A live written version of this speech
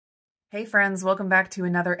Hey friends, welcome back to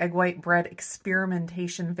another egg white bread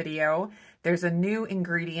experimentation video. There's a new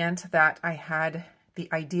ingredient that I had the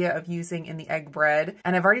idea of using in the egg bread,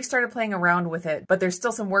 and I've already started playing around with it, but there's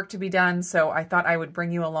still some work to be done, so I thought I would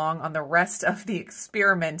bring you along on the rest of the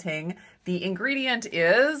experimenting. The ingredient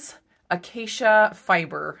is acacia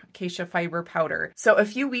fiber powder. So a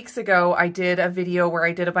few weeks ago, I did a video where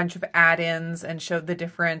I did a bunch of add-ins and showed the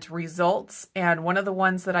different results, and one of the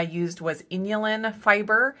ones that I used was inulin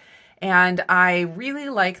fiber. And I really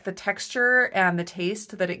like the texture and the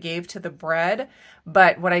taste that it gave to the bread,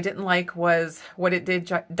 but what I didn't like was what it did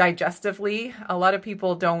digestively. A lot of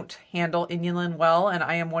people don't handle inulin well, and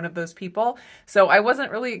I am one of those people. So I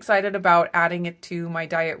wasn't really excited about adding it to my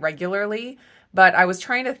diet regularly, but I was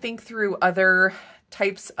trying to think through other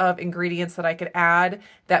types of ingredients that I could add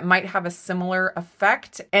that might have a similar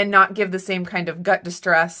effect and not give the same kind of gut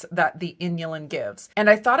distress that the inulin gives. And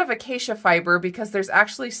I thought of acacia fiber because there's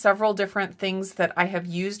actually several different things that I have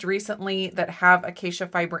used recently that have acacia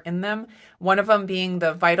fiber in them. One of them being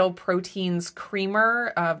the Vital Proteins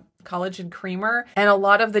creamer, collagen creamer, and a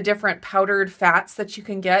lot of the different powdered fats that you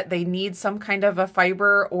can get, they need some kind of a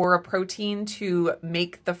fiber or a protein to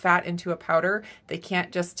make the fat into a powder. They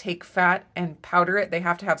can't just take fat and powder it. They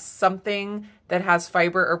have to have something that has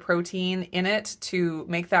fiber or protein in it to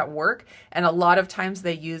make that work. And a lot of times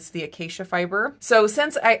they use the acacia fiber. So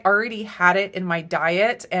since I already had it in my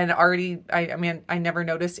diet and I never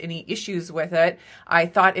noticed any issues with it, I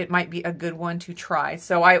thought it might be a good one to try.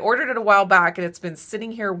 So I ordered it a while back and it's been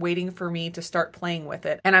sitting here waiting for me to start playing with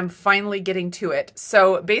it. And I'm finally getting to it.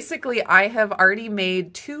 So basically I have already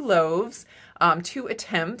made 2 loaves, 2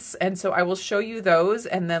 attempts, and so I will show you those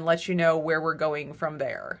and then let you know where we're going from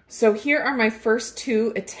there. So here are my first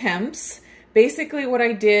 2 attempts. Basically what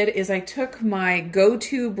I did is I took my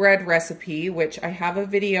go-to bread recipe, which I have a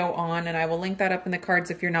video on, and I will link that up in the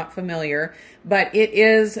cards if you're not familiar, but it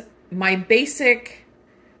is my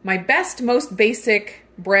best, most basic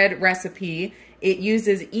bread recipe. It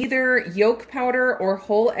uses either yolk powder or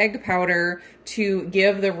whole egg powder to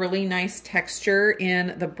give the really nice texture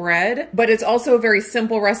in the bread. But it's also a very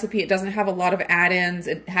simple recipe. It doesn't have a lot of add-ins.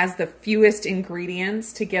 It has the fewest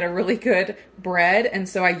ingredients to get a really good bread. And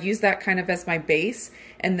so I use that kind of as my base,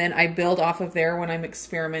 and then I build off of there when I'm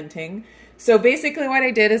experimenting. So basically what I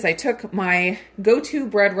did is I took my go-to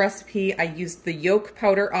bread recipe, I used the yolk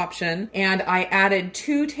powder option, and I added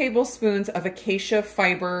 2 tablespoons of acacia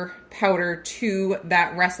fiber powder to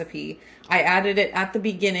that recipe. I added it at the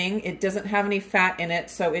beginning. It doesn't have any fat in it,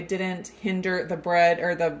 so it didn't hinder the bread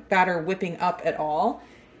or the batter whipping up at all.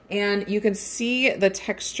 And you can see the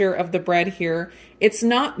texture of the bread here. It's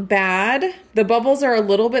not bad. The bubbles are a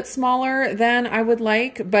little bit smaller than I would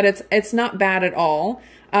like, but it's not bad at all.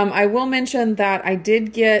 I will mention that I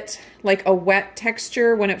did get like a wet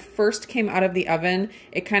texture when it first came out of the oven.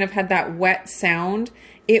 It kind of had that wet sound.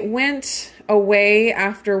 It went away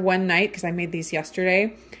after one night because I made these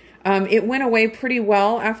yesterday. It went away pretty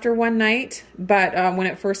well after one night, but when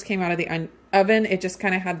it first came out of the oven, it just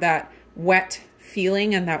kind of had that wet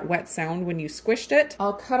feeling and that wet sound when you squished it.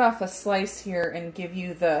 I'll cut off a slice here and give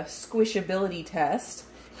you the squishability test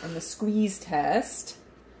and the squeeze test.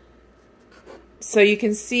 So you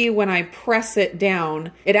can see when I press it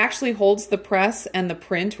down, it actually holds the press and the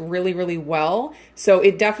print really, really well. So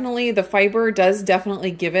it definitely, the fiber does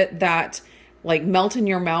definitely give it that like melt in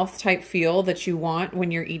your mouth type feel that you want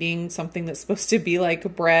when you're eating something that's supposed to be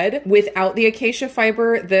like bread. Without the acacia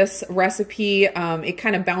fiber, this recipe, it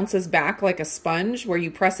kind of bounces back like a sponge where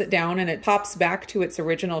you press it down and it pops back to its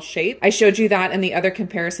original shape. I showed you that in the other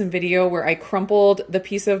comparison video where I crumpled the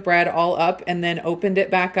piece of bread all up and then opened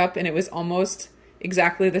it back up, and it was almost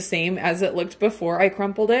exactly the same as it looked before I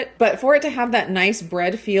crumpled it. But for it to have that nice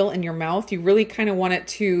bread feel in your mouth, you really kind of want it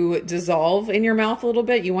to dissolve in your mouth a little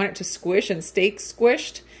bit. You want it to squish and stay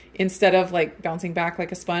squished instead of like bouncing back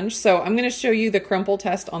like a sponge. So I'm going to show you the crumple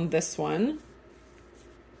test on this one.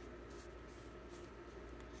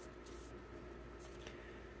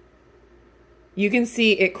 You can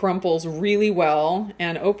see it crumples really well,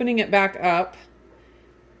 and opening it back up,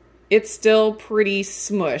 it's still pretty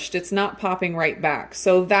smushed. It's not popping right back.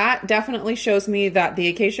 So that definitely shows me that the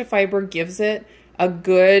acacia fiber gives it a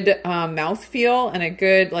good mouthfeel and a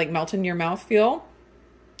good like melt in your mouth feel.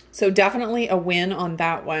 So definitely a win on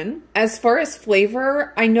that one. As far as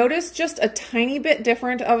flavor, I noticed just a tiny bit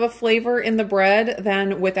different of a flavor in the bread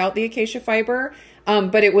than without the acacia fiber.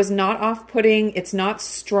 but it was not off-putting. It's not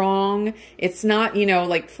strong. It's not, you know,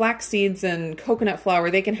 like flax seeds and coconut flour.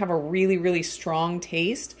 They can have a really, really strong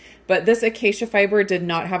taste. But this acacia fiber did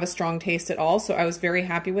not have a strong taste at all, so I was very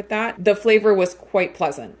happy with that. The flavor was quite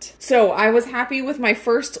pleasant. So I was happy with my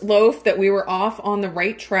first loaf that we were off on the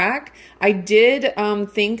right track. I did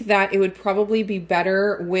think that it would probably be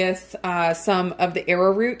better with some of the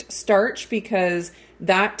arrowroot starch because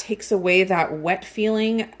that takes away that wet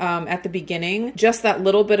feeling at the beginning. Just that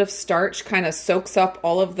little bit of starch kind of soaks up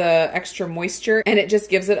all of the extra moisture and it just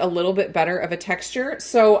gives it a little bit better of a texture.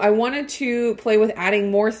 So I wanted to play with adding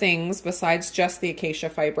more things besides just the acacia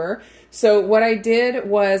fiber. So what I did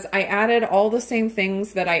was I added all the same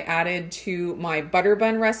things that I added to my butter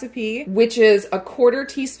bun recipe, which is 1/4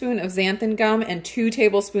 teaspoon of xanthan gum and 2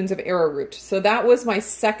 tablespoons of arrowroot. So that was my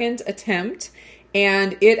second attempt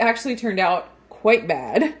and it actually turned out quite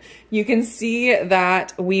bad. You can see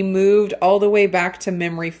that we moved all the way back to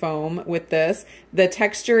memory foam with this. The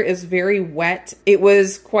texture is very wet. It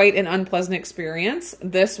was quite an unpleasant experience.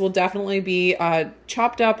 This will definitely be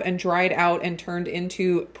chopped up and dried out and turned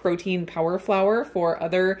into protein power flour for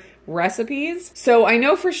other recipes. So I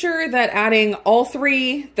know for sure that adding all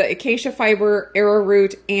three, the acacia fiber,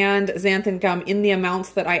 arrowroot, and xanthan gum in the amounts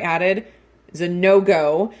that I added is a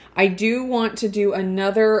no-go. I do want to do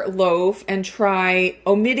another loaf and try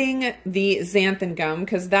omitting the xanthan gum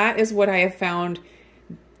because that is what I have found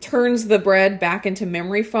turns the bread back into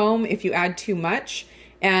memory foam if you add too much.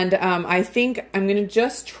 And I think I'm going to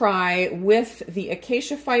just try with the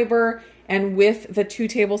acacia fiber and with the 2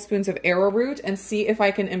 tablespoons of arrowroot and see if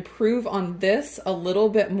I can improve on this a little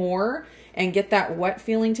bit more and get that wet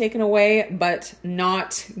feeling taken away, but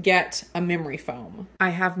not get a memory foam.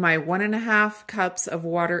 I have my 1.5 cups of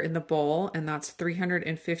water in the bowl, and that's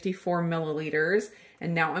 354 milliliters.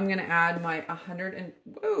 And now I'm gonna add my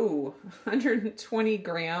 120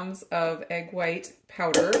 grams of egg white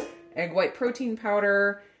powder, egg white protein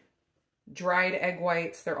powder, dried egg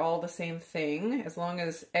whites. They're all the same thing. As long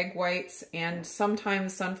as egg whites and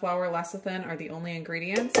sometimes sunflower lecithin are the only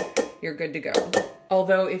ingredients, you're good to go.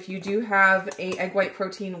 Although if you do have a egg white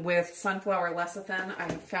protein with sunflower lecithin, I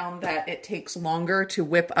found that it takes longer to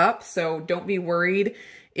whip up. So don't be worried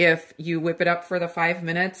if you whip it up for the 5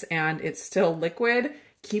 minutes and it's still liquid.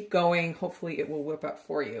 Keep going. Hopefully it will whip up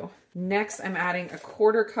for you. Next, I'm adding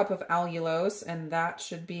 1/4 cup of allulose, and that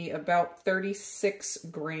should be about 36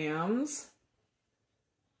 grams.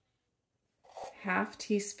 1/2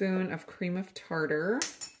 teaspoon of cream of tartar.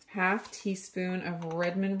 1/2 teaspoon of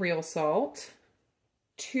redmond real salt.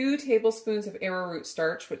 2 tablespoons of arrowroot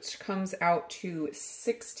starch, which comes out to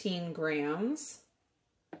 16 grams.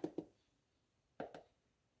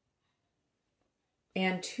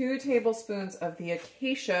 And 2 tablespoons of the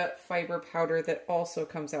acacia fiber powder that also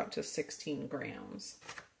comes out to 16 grams.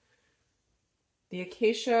 The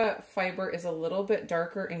acacia fiber is a little bit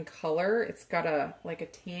darker in color. It's got like a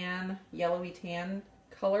tan, yellowy tan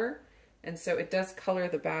color. And so it does color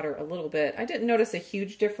the batter a little bit. I didn't notice a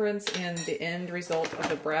huge difference in the end result of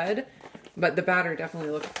the bread, but the batter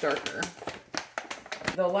definitely looks darker.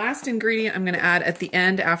 The last ingredient I'm going to add at the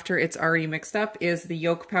end after it's already mixed up is the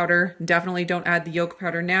yolk powder. Definitely don't add the yolk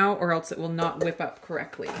powder now or else it will not whip up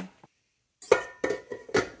correctly.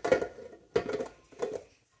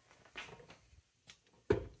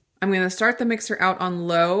 I'm going to start the mixer out on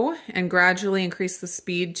low and gradually increase the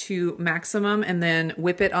speed to maximum and then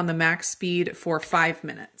whip it on the max speed for 5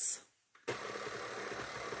 minutes.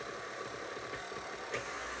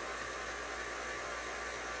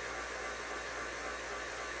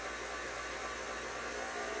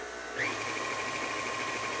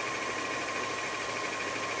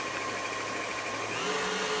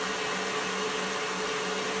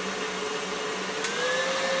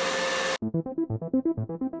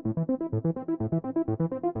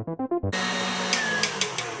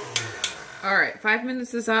 All right, 5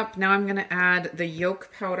 minutes is up. Now I'm gonna add the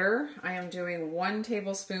yolk powder. I am doing 1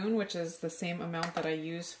 tablespoon, which is the same amount that I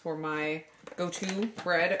use for my go-to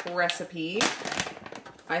bread recipe.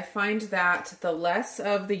 I find that the less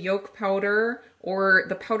of the yolk powder or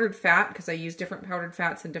the powdered fat, because I use different powdered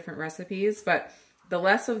fats in different recipes, but the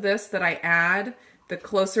less of this that I add, the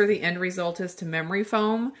closer the end result is to memory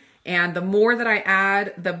foam. And the more that I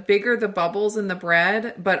add, the bigger the bubbles in the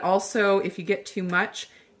bread, but also if you get too much,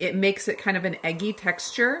 it makes it kind of an eggy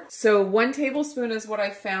texture. So 1 tablespoon is what I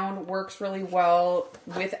found works really well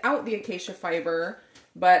without the acacia fiber,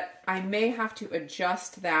 but I may have to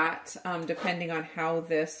adjust that depending on how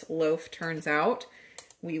this loaf turns out.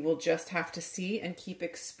 We will just have to see and keep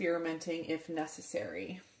experimenting if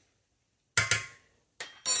necessary.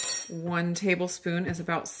 1 tablespoon is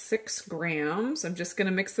about 6 grams. I'm just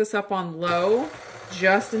gonna mix this up on low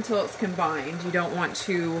just until it's combined. You don't want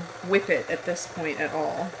to whip it at this point at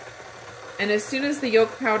all. And as soon as the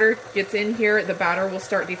yolk powder gets in here, the batter will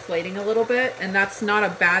start deflating a little bit, and that's not a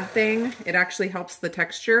bad thing. It actually helps the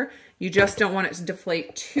texture. You just don't want it to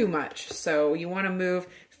deflate too much. So you wanna move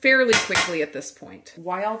fairly quickly at this point.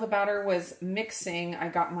 While the batter was mixing, I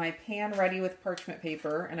got my pan ready with parchment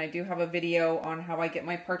paper, and I do have a video on how I get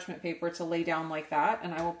my parchment paper to lay down like that,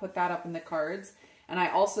 and I will put that up in the cards. And I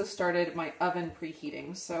also started my oven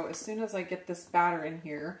preheating. So as soon as I get this batter in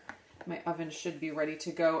here, my oven should be ready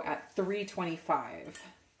to go at 325.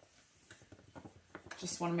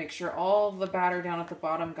 Just want to make sure all the batter down at the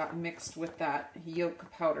bottom got mixed with that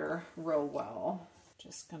yolk powder real well.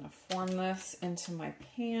 Just gonna form this into my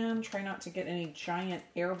pan. Try not to get any giant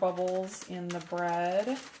air bubbles in the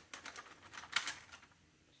bread.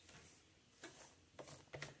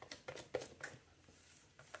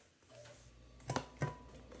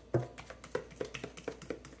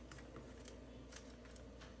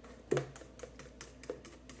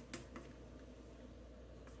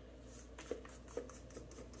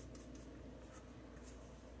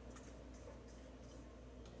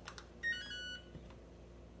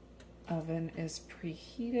 Oven is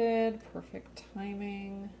preheated, perfect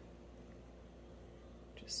timing.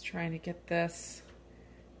 Just trying to get this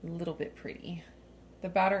a little bit pretty. The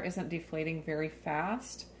batter isn't deflating very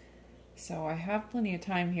fast, so I have plenty of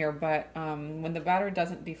time here, but when the batter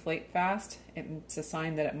doesn't deflate fast, it's a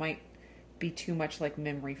sign that it might be too much like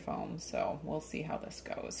memory foam, so we'll see how this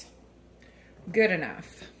goes. Good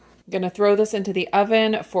enough. I'm gonna throw this into the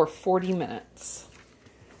oven for 40 minutes.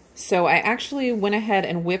 So I actually went ahead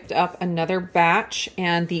and whipped up another batch,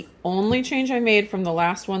 and the only change I made from the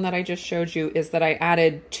last one that I just showed you is that I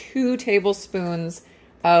added 2 tablespoons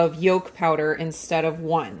of yolk powder instead of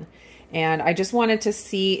 1. And I just wanted to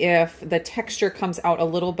see if the texture comes out a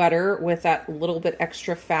little better with that little bit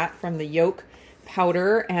extra fat from the yolk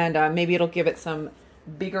powder, and maybe it'll give it some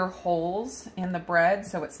bigger holes in the bread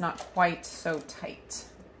so it's not quite so tight.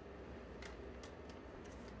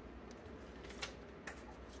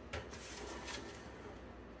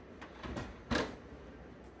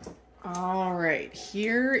 All right,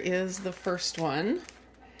 here is the first one.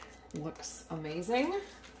 Looks amazing.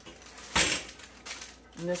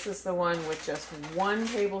 And this is the one with just 1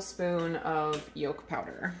 tablespoon of yolk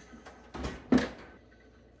powder.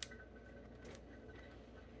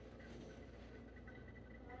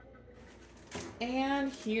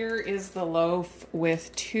 And here is the loaf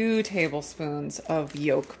with 2 tablespoons of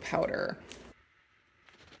yolk powder.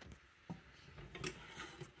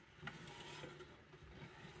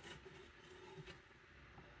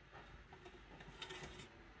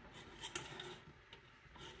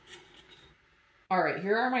 All right,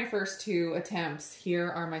 here are my first 2 attempts. Here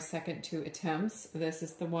are my second 2 attempts. This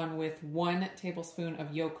is the one with 1 tablespoon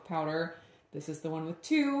of yolk powder. This is the one with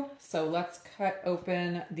 2. So let's cut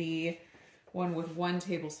open the one with 1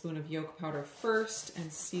 tablespoon of yolk powder first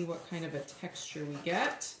and see what kind of a texture we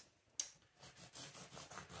get.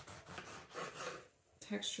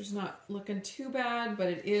 Texture's not looking too bad, but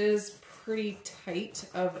it is pretty tight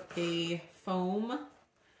of a foam,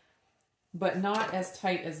 but not as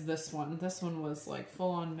tight as this one. This one was like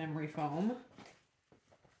full-on memory foam.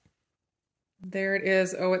 There it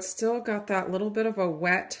is. Oh, it's still got that little bit of a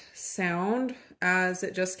wet sound as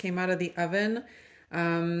it just came out of the oven.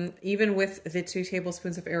 Even with the 2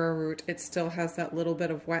 tablespoons of arrowroot, it still has that little bit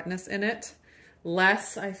of wetness in it.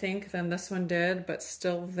 Less, I think, than this one did, but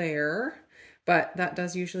still there. But that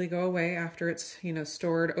does usually go away after it's, you know,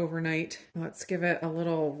 stored overnight. Let's give it a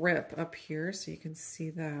little rip up here so you can see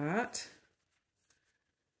that.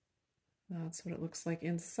 That's what it looks like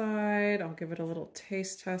inside. I'll give it a little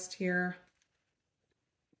taste test here.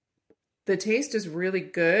 The taste is really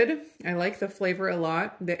good. I like the flavor a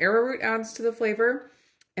lot. The arrowroot adds to the flavor.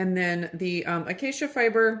 And then the acacia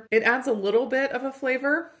fiber, it adds a little bit of a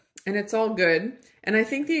flavor, and it's all good. And I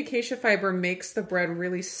think the acacia fiber makes the bread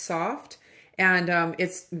really soft, and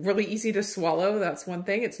it's really easy to swallow. That's one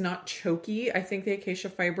thing. It's not choky. I think the acacia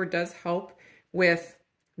fiber does help with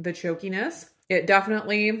the chokiness. It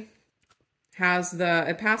definitely has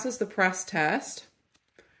it passes the press test,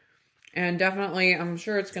 and definitely I'm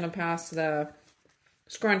sure it's going to pass the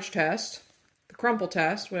scrunch test, the crumple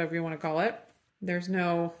test, whatever you want to call it. There's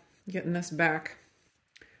no getting this back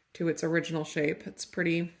to its original shape. It's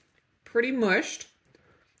pretty mushed.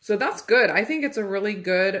 So that's good. I think it's a really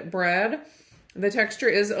good bread. The texture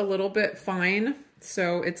is a little bit fine,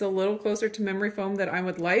 so it's a little closer to memory foam that I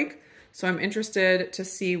would like. So I'm interested to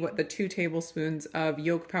see what the 2 tablespoons of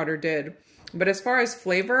yolk powder did. But as far as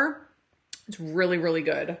flavor, it's really, really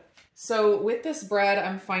good. So with this bread,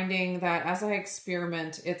 I'm finding that as I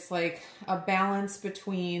experiment, it's like a balance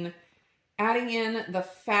between adding in the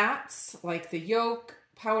fats, like the yolk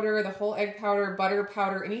powder, the whole egg powder, butter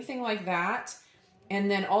powder, anything like that. And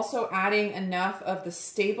then also adding enough of the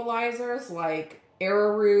stabilizers like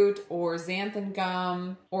arrowroot or xanthan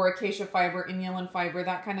gum or acacia fiber, inulin fiber,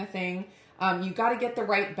 that kind of thing. You got to get the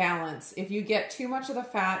right balance. If you get too much of the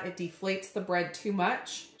fat, it deflates the bread too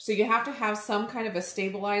much. So you have to have some kind of a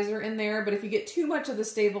stabilizer in there. But if you get too much of the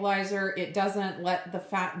stabilizer, it doesn't let the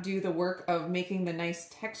fat do the work of making the nice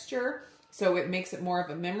texture. So it makes it more of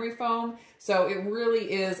a memory foam. So it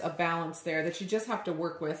really is a balance there that you just have to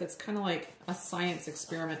work with. It's kind of like a science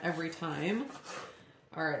experiment every time.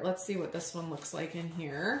 All right, let's see what this one looks like in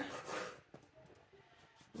here.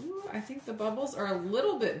 Ooh, I think the bubbles are a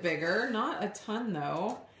little bit bigger, not a ton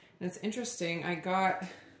though. And it's interesting, I got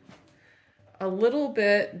a little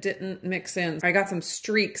bit didn't mix in. I got some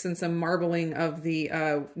streaks and some marbling of the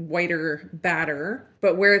whiter batter,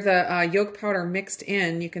 but where the yolk powder mixed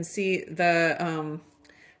in, you can see the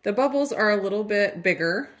bubbles are a little bit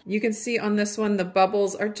bigger. You can see on this one, the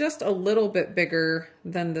bubbles are just a little bit bigger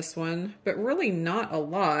than this one, but really not a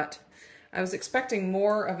lot. I was expecting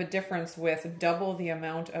more of a difference with double the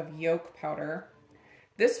amount of yolk powder.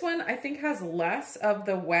 This one I think has less of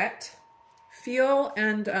the wet feel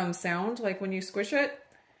and sound, like when you squish it.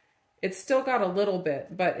 It's still got a little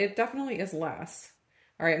bit, but it definitely is less.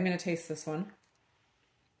 All right, I'm gonna taste this one.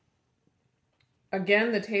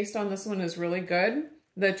 Again, the taste on this one is really good.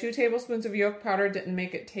 The 2 tablespoons of yolk powder didn't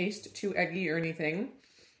make it taste too eggy or anything.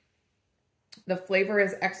 The flavor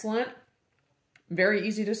is excellent. Very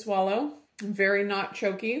easy to swallow. Very not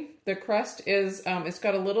choky. The crust is, it's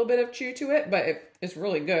got a little bit of chew to it, but it's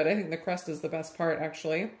really good. I think the crust is the best part,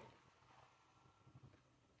 actually.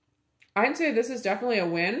 I'd say this is definitely a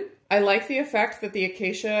win. I like the effect that the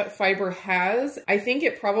acacia fiber has. I think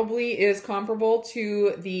it probably is comparable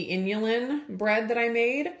to the inulin bread that I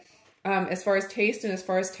made as far as taste and as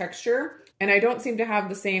far as texture. And I don't seem to have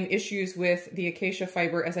the same issues with the acacia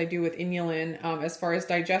fiber as I do with inulin as far as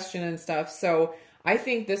digestion and stuff. So I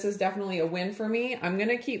think this is definitely a win for me. I'm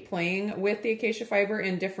gonna keep playing with the acacia fiber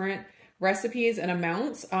in different recipes and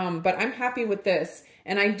amounts, but I'm happy with this.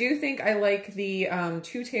 And I do think I like the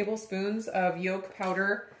 2 tablespoons of yolk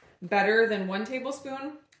powder better than 1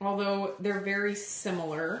 tablespoon, although they're very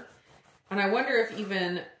similar. And I wonder if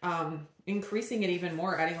even increasing it even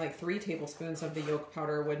more, adding like 3 tablespoons of the yolk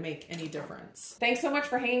powder would make any difference. Thanks so much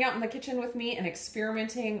for hanging out in the kitchen with me and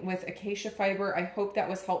experimenting with acacia fiber. I hope that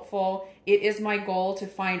was helpful. It is my goal to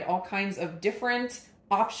find all kinds of different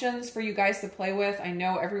options for you guys to play with. I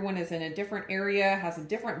know everyone is in a different area, has a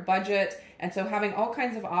different budget, and so having all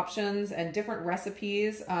kinds of options and different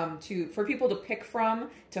recipes for people to pick from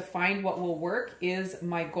to find what will work is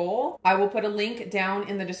my goal. I will put a link down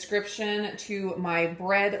in the description to my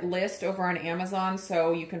bread list over on Amazon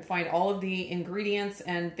so you can find all of the ingredients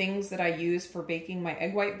and things that I use for baking my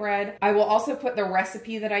egg white bread. I will also put the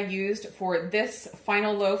recipe that I used for this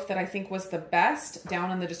final loaf that I think was the best down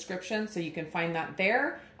in the description so you can find that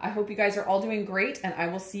there. I hope you guys are all doing great, and I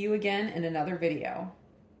will see you again in another video.